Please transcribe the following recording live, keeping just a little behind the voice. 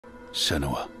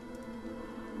Senua,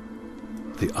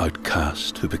 the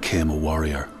outcast who became a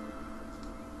warrior,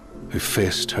 who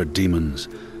faced her demons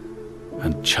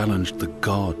and challenged the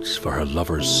gods for her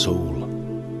lover's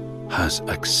soul, has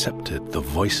accepted the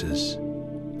voices,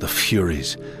 the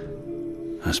furies,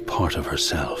 as part of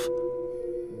herself.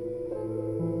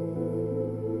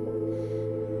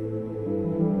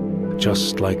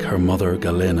 Just like her mother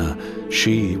Galena,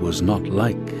 she was not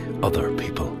like other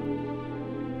people.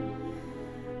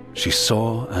 She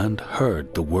saw and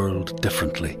heard the world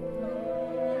differently.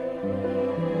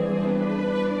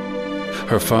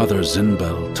 Her father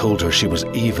Zinbel told her she was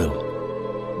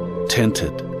evil,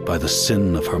 tainted by the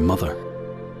sin of her mother.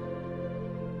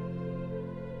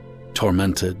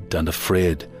 Tormented and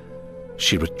afraid,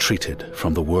 she retreated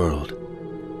from the world.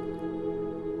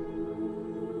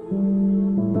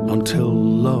 Until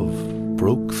love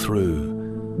broke through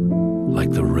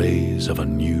like the rays of a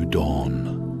new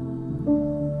dawn.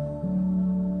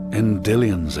 In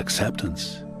Dillion's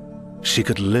acceptance, she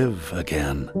could live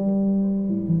again.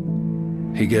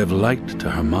 He gave light to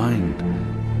her mind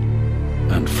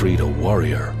and freed a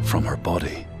warrior from her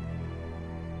body.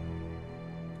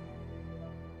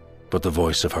 But the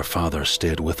voice of her father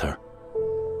stayed with her,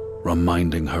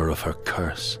 reminding her of her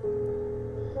curse.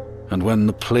 And when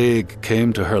the plague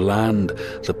came to her land,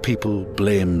 the people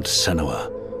blamed Senua.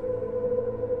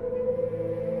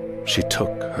 She took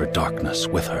her darkness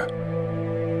with her,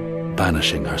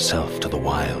 banishing herself to the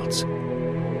wilds.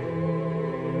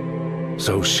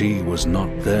 So she was not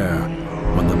there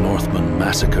when the Northmen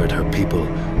massacred her people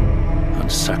and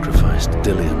sacrificed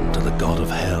Dillion to the god of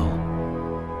hell.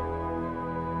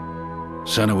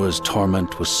 Senua's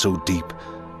torment was so deep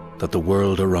that the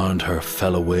world around her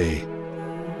fell away.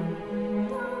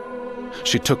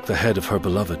 She took the head of her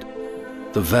beloved,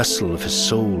 the vessel of his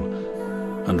soul,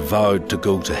 and vowed to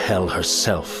go to hell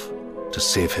herself to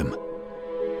save him.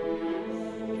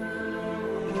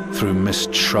 Through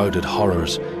mist-shrouded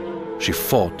horrors, she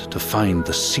fought to find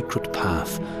the secret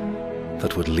path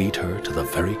that would lead her to the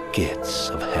very gates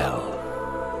of hell.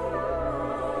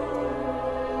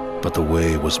 But the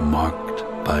way was marked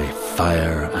by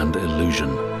fire and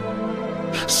illusion.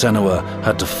 Senua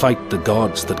had to fight the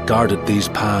gods that guarded these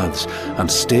paths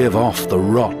and stave off the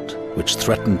rot which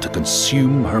threatened to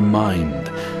consume her mind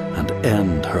and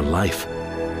end her life.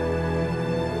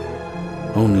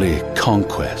 Only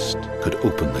conquest could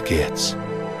open the gates.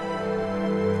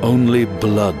 Only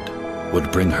blood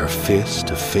would bring her face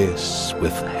to face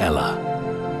with Hela,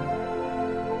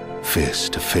 face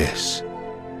to face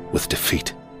with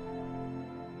defeat.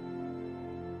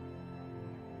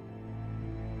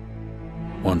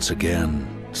 Once again,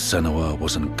 Senua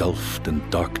was engulfed in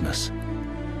darkness,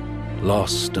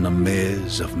 lost in a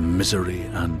maze of misery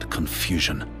and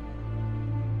confusion,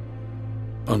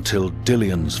 until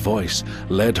Dillion's voice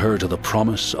led her to the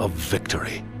promise of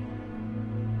victory.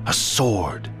 A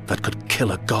sword that could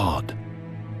kill a god.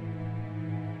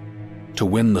 To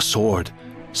win the sword,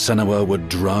 Senua would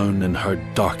drown in her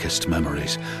darkest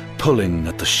memories, pulling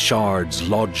at the shards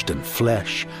lodged in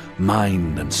flesh,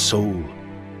 mind, and soul.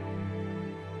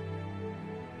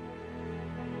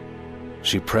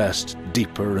 She pressed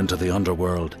deeper into the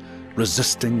underworld,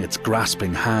 resisting its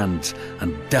grasping hands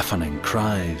and deafening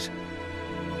cries,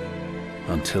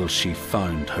 until she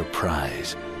found her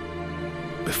prize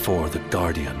before the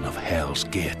guardian of Hell's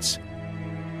gates.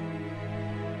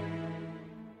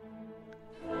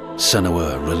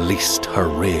 Senua released her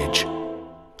rage,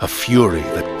 a fury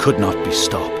that could not be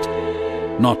stopped,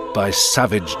 not by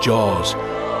savage jaws,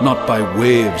 not by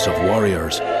waves of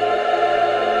warriors,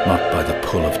 not by the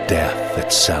pull of death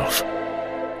itself.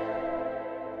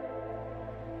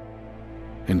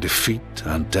 In defeat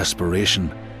and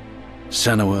desperation,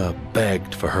 Senua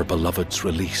begged for her beloved's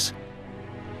release.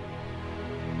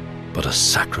 But a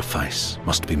sacrifice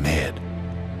must be made,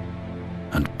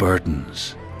 and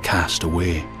burdens cast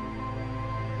away.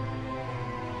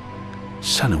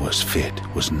 Senua's fate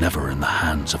was never in the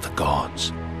hands of the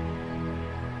gods,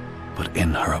 but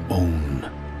in her own.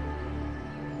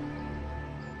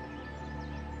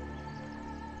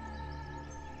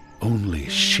 Only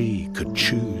she could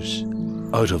choose,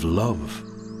 out of love,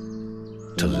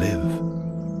 to live,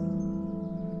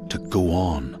 to go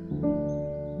on,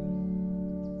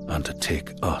 and to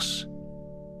take us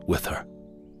with her.